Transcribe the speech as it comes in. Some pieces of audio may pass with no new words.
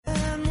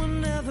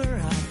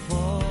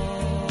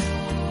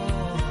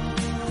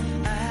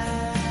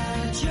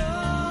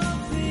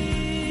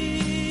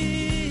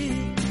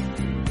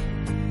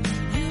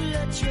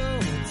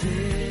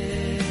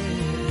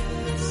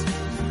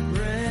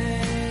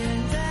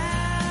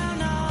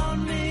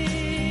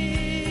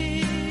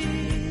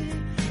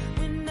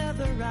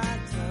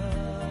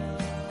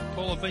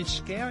I've been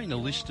scouring the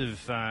list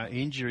of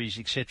injuries,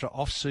 etc.,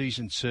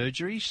 off-season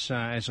surgeries,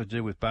 as I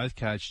do with both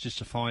coaches, just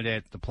to find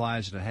out the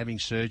players that are having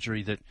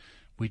surgery that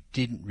we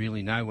didn't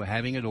really know were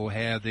having it or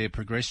how they're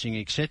progressing,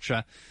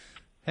 etc.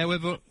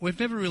 However, we've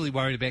never really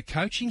worried about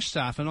coaching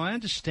staff, and I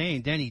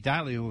understand Danny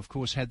Daly, who of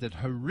course had that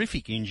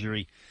horrific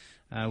injury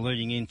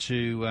leading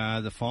into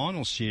the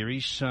final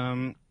series,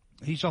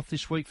 he's off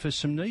this week for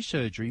some knee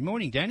surgery.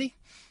 Morning, Danny.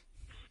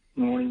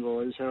 Morning,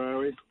 boys. How are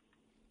we?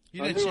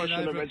 I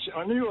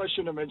knew I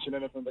shouldn't have mentioned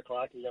anything to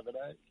Clarkie the other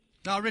day.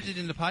 No, I read it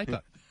in the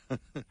paper.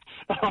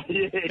 Oh,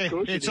 yeah, of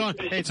course. It's on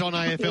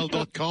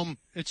AFL.com.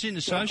 It's in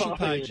the social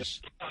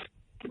pages.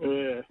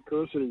 Yeah, of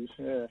course it is,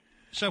 yeah.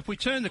 So if we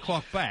turn the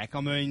clock back, I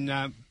mean,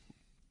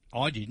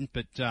 I didn't,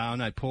 but I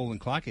know Paul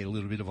and Clark had a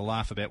little bit of a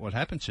laugh about what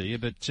happened to you,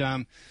 but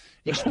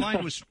explain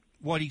to us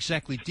what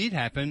exactly did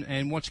happen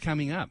and what's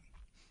coming up.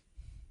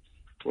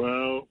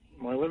 Well,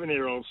 my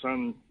 11-year-old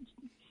son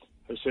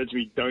has said to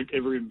me, don't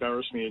ever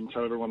embarrass me and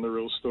tell everyone the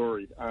real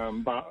story.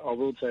 But I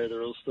will tell you the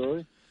real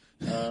story.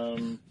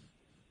 So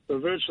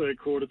virtually at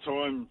quarter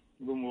time,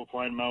 when we were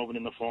playing Melbourne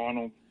in the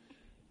final,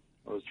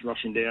 I was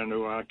rushing down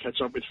to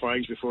catch up with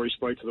Fags before he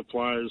spoke to the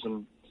players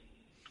and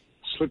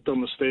slipped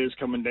on the stairs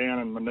coming down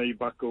and my knee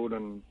buckled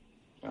and,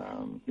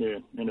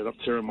 ended up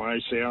tearing my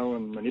ACL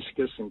and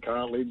meniscus and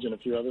cartilage and a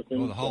few other things.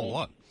 Well, the whole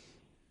lot.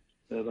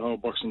 Yeah, the whole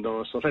box and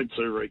dice. I've had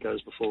 2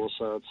 recos before,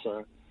 so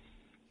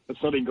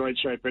it's not in great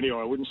shape anyway.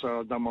 I wouldn't say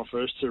I've done my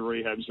first 2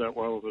 rehabs that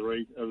well of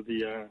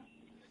the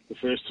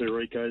first 2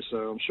 recos,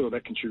 so I'm sure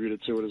that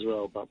contributed to it as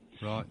well. But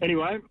right.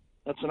 Anyway,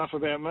 that's enough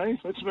about me.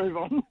 Let's move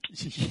on.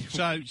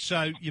 So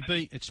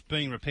it's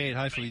being repaired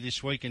hopefully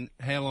this week, and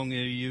how long are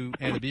you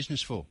out of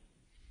business for?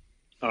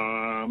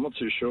 I'm not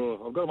too sure.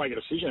 I've got to make a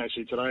decision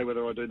actually today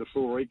whether I do the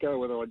full reco, or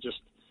whether I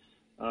just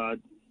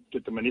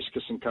get the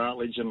meniscus and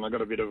cartilage, and I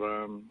got a bit of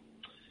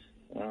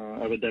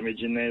other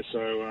damage in there,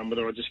 so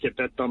whether I just get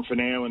that done for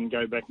now and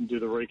go back and do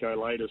the reco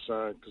later.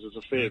 So because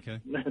it's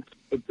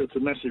it's a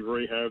massive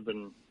rehab,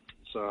 and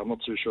so I'm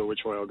not too sure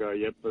which way I'll go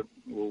yet, but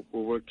we'll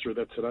work through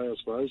that today, I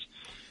suppose.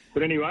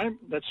 But anyway,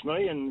 that's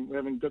me, and we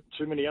haven't got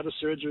too many other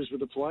surgeries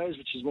with the players,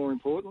 which is more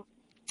important.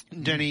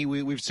 Danny,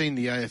 we've seen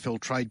the AFL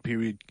trade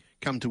period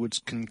come to its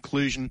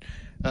conclusion.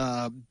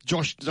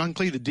 Josh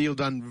Dunkley, the deal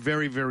done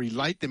very, very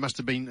late. There must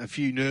have been a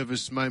few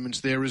nervous moments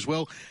there as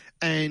well.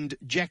 And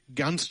Jack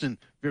Gunston,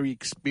 very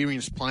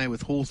experienced player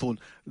with Hawthorn.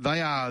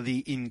 They are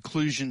the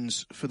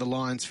inclusions for the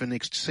Lions for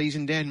next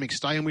season. Dan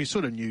McStay, and we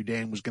sort of knew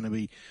Dan was going to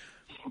be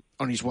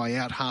on his way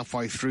out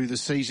halfway through the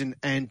season,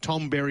 and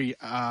Tom Berry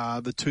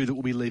are the 2 that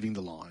will be leaving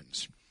the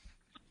Lions.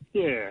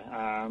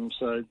 Yeah,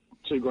 so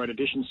 2 great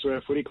additions to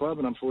our footy club,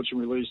 and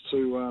unfortunately we lose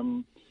 2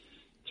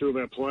 of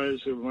our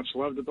players who are much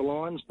loved at the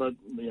Lions, but,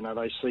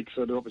 they seek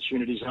further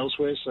opportunities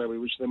elsewhere, so we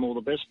wish them all the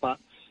best. But,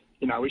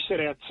 we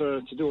set out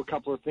to do a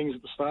couple of things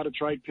at the start of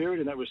trade period,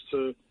 and that was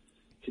to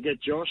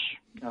get Josh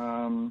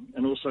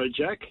and also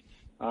Jack,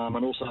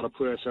 and also to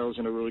put ourselves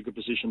in a really good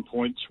position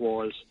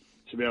points-wise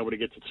to be able to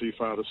get to 2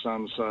 father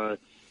sons. So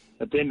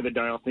at the end of the day,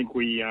 I think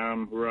we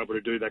were able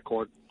to do that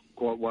quite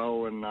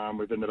well, and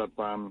we've ended up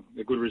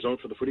a good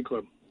result for the footy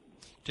club.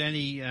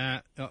 Danny,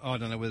 I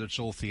don't know whether it's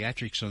all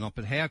theatrics or not,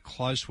 but how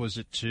close was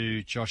it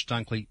to Josh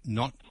Dunkley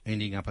not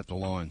ending up at the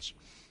Lions?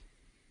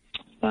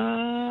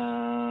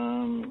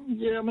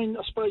 Yeah, I mean,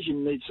 I suppose you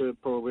need to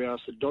probably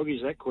ask the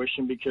doggies that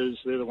question, because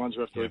they're the ones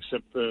who have to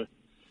accept the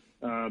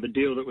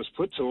deal that was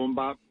put to them.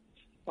 But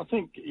I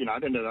think, at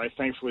the end of the day,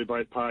 thankfully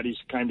both parties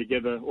came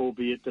together,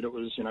 albeit that it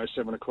was,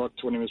 7 o'clock,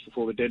 20 minutes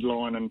before the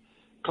deadline, and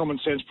common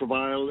sense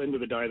prevailed. At the end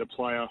of the day, the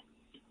player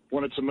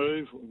wanted to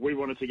move. We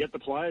wanted to get the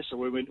player, so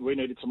we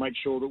needed to make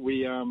sure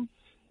that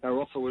our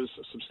offer was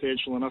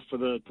substantial enough for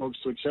the Dogs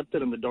to accept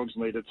it, and the Dogs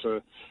needed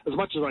to, as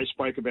much as they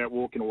spoke about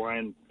walking away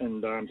and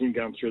him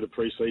going through the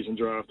pre-season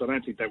draft, I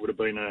don't think that would have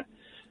been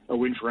a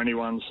win for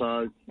anyone.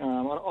 So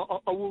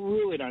I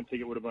really don't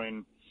think it would have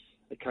been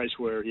a case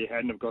where he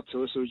hadn't have got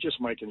to us. It was just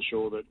making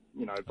sure that,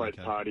 both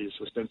parties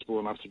were sensible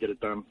enough to get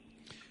it done.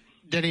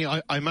 Danny,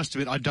 I must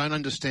admit, I don't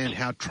understand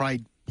how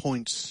trade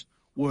points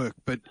work,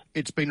 but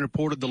it's been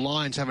reported the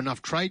Lions have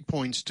enough trade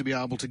points to be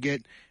able to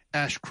get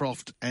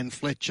Ashcroft and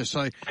Fletcher.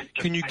 So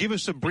can you give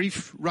us a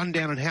brief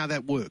rundown on how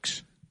that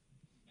works?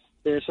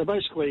 Yeah, so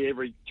basically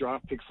every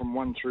draft pick from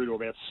 1 through to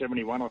about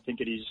 71, I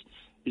think it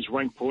is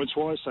ranked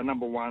points-wise. So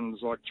number 1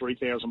 is like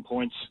 3,000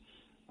 points.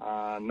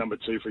 Number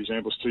 2, for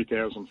example, is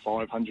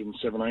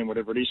 2,517,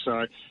 whatever it is.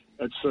 So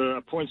it's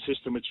a point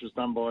system which was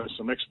done by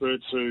some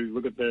experts who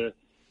look at the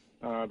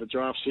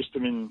draft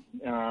system in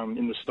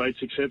the States,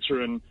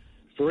 etc. And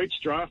for each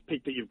draft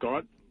pick that you've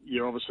got,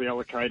 you're obviously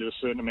allocated a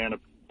certain amount of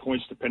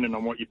points depending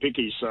on what your pick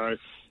is. So,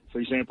 for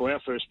example,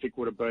 our first pick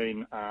would have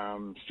been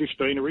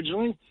 15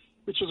 originally,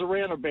 which was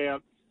around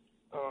about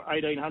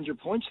 1,800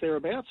 points,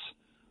 thereabouts.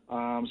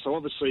 So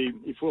obviously,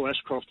 if Will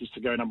Ashcroft is to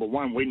go number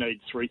 1, we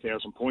need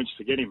 3,000 points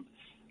to get him.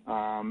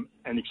 And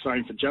the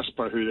same for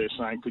Jasper, who they're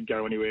saying could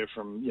go anywhere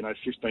from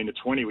 15 to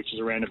 20, which is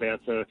around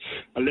about the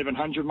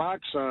 1,100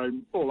 mark. So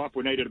all up,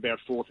 we needed about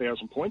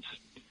 4,000 points.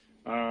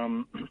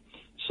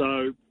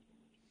 So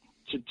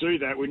to do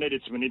that, we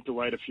needed to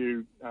manipulate a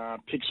few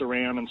picks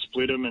around and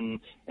split them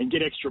and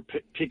get extra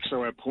picks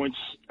so our points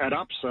add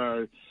up.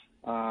 So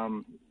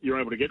you're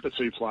able to get the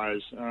 2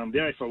 players.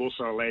 The AFL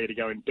also allow you to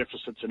go in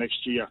deficit to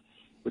next year,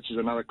 which is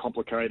another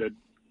complicated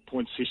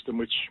point system,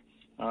 which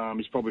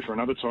is probably for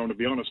another time, to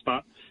be honest.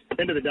 But at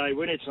the end of the day,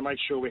 we need to make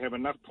sure we have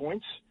enough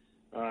points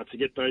to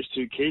get those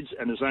 2 kids,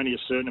 and there's only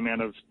a certain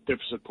amount of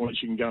deficit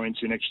points you can go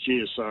into next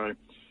year. So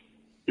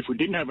if we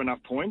didn't have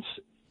enough points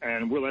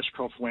and Will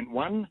Ashcroft went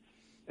 1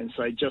 and,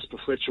 say, Jasper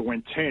Fletcher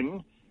went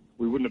 10,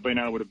 we wouldn't have been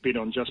able to bid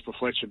on Jasper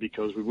Fletcher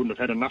because we wouldn't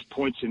have had enough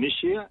points in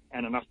this year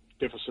and enough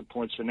deficit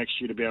points for next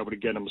year to be able to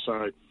get them.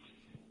 So it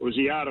was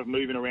the art of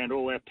moving around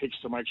all our picks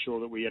to make sure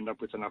that we end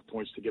up with enough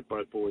points to get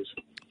both boys.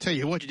 Tell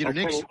you what, you did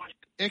an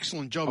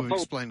excellent job of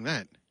explaining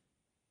that.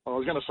 I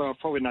was going to say, I've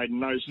probably made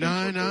no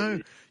sense. No.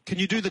 Can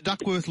you do the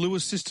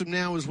Duckworth-Lewis system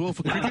now as well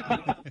for cricket?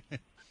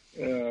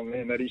 Oh,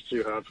 man, that is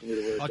too hard for me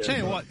to work out. I'll tell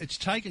you what, it's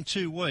taken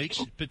 2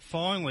 weeks, but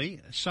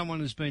finally someone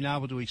has been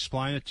able to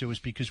explain it to us,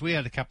 because we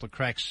had a couple of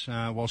cracks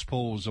whilst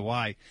Paul was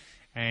away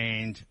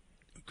and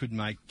couldn't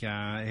make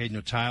head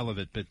nor tail of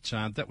it, but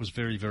that was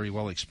very, very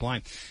well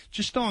explained.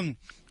 Just on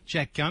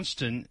Jack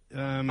Gunston,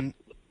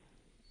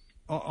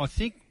 I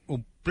think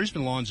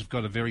Brisbane Lions have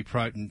got a very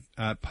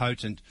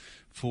potent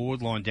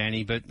forward line,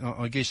 Danny, but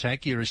I guess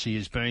accuracy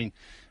has been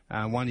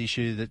one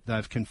issue that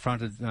they've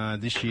confronted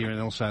this year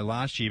and also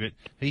last year. But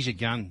he's a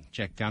gun,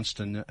 Jack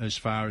Gunston, as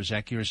far as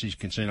accuracy is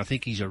concerned. I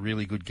think he's a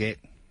really good get.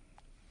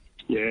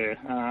 Yeah.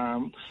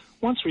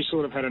 Once we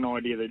sort of had an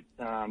idea that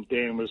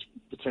Dan was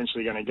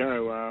potentially going to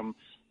go,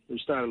 we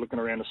started looking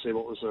around to see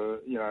what was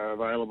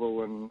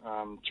available and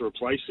to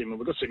replace him. And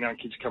we've got some young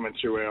kids coming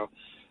through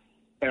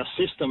our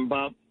system,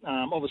 but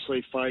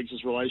obviously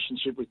Fags'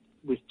 relationship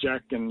with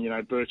Jack and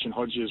Birch and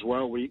Hodgie as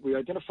well, we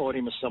identified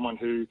him as someone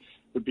who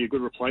would be a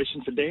good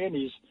replacement for Dan.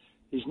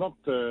 He's not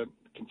the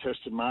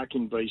contested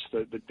marking beast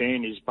that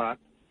Dan is, but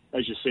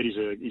as you said,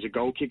 he's a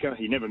goal kicker.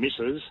 He never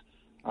misses.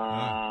 He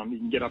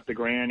can get up the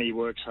ground. He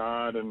works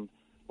hard, and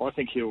I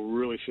think he'll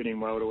really fit in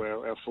well to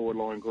our forward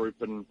line group.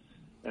 And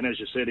as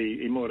you said,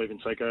 he might even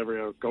take over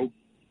our goal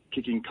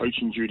kicking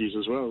coaching duties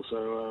as well.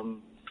 So.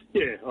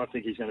 Yeah, I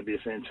think he's going to be a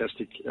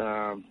fantastic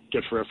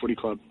get for our footy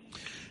club.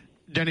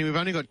 Danny, we've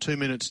only got 2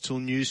 minutes till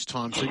news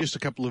time, so just a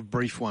couple of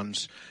brief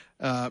ones.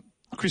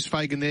 Chris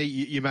Fagan there,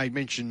 you made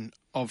mention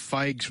of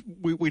Fags.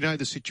 We know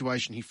the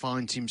situation he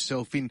finds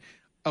himself in.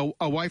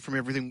 Away from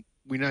everything,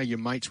 we know you're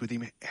mates with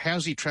him.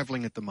 How's he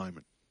travelling at the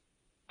moment?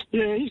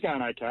 Yeah, he's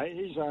going okay.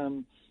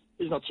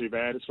 He's not too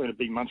bad. It's been a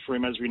big month for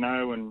him, as we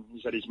know, and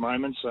he's had his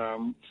moments.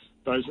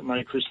 Those that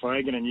know Chris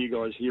Fagan and you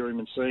guys hear him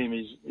and see him,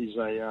 he's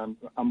a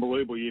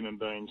unbelievable human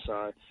being.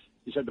 So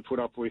he's had to put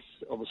up with,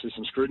 obviously,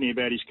 some scrutiny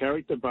about his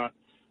character. But,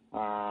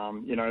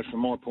 from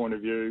my point of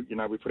view,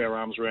 we put our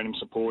arms around him,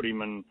 support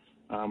him, and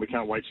we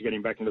can't wait to get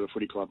him back into the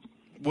footy club.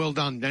 Well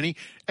done, Danny.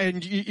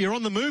 And you're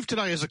on the move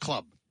today as a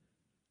club.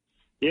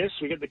 Yes,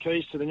 we get the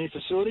keys to the new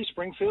facility,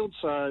 Springfield.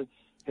 So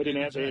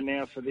heading out there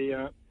now for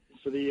the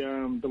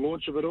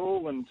launch of it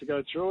all and to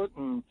go through it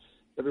and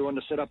everyone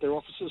to set up their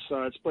offices.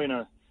 So it's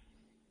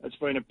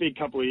been a big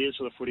couple of years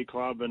for the footy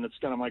club, and it's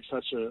going to make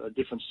such a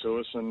difference to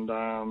us. And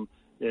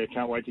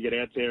can't wait to get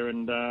out there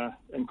and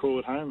call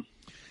it home.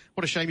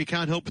 What a shame you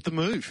can't help with the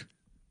move.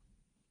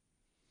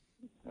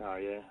 Oh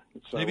yeah,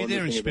 maybe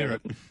there in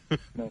spirit.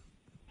 No,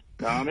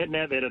 I'm heading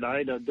out there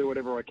today to do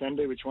whatever I can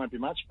do, which won't be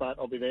much, but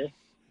I'll be there.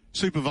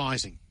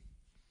 Supervising,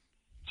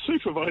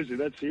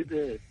 that's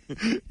it.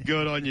 Yeah.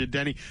 Good on you,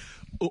 Danny.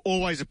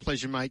 Always a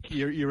pleasure, mate.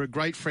 You're a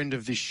great friend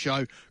of this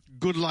show.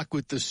 Good luck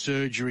with the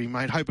surgery,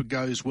 mate. Hope it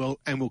goes well,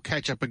 and we'll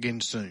catch up again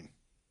soon.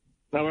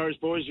 No worries,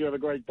 boys. You have a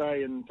great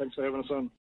day, and thanks for having us on.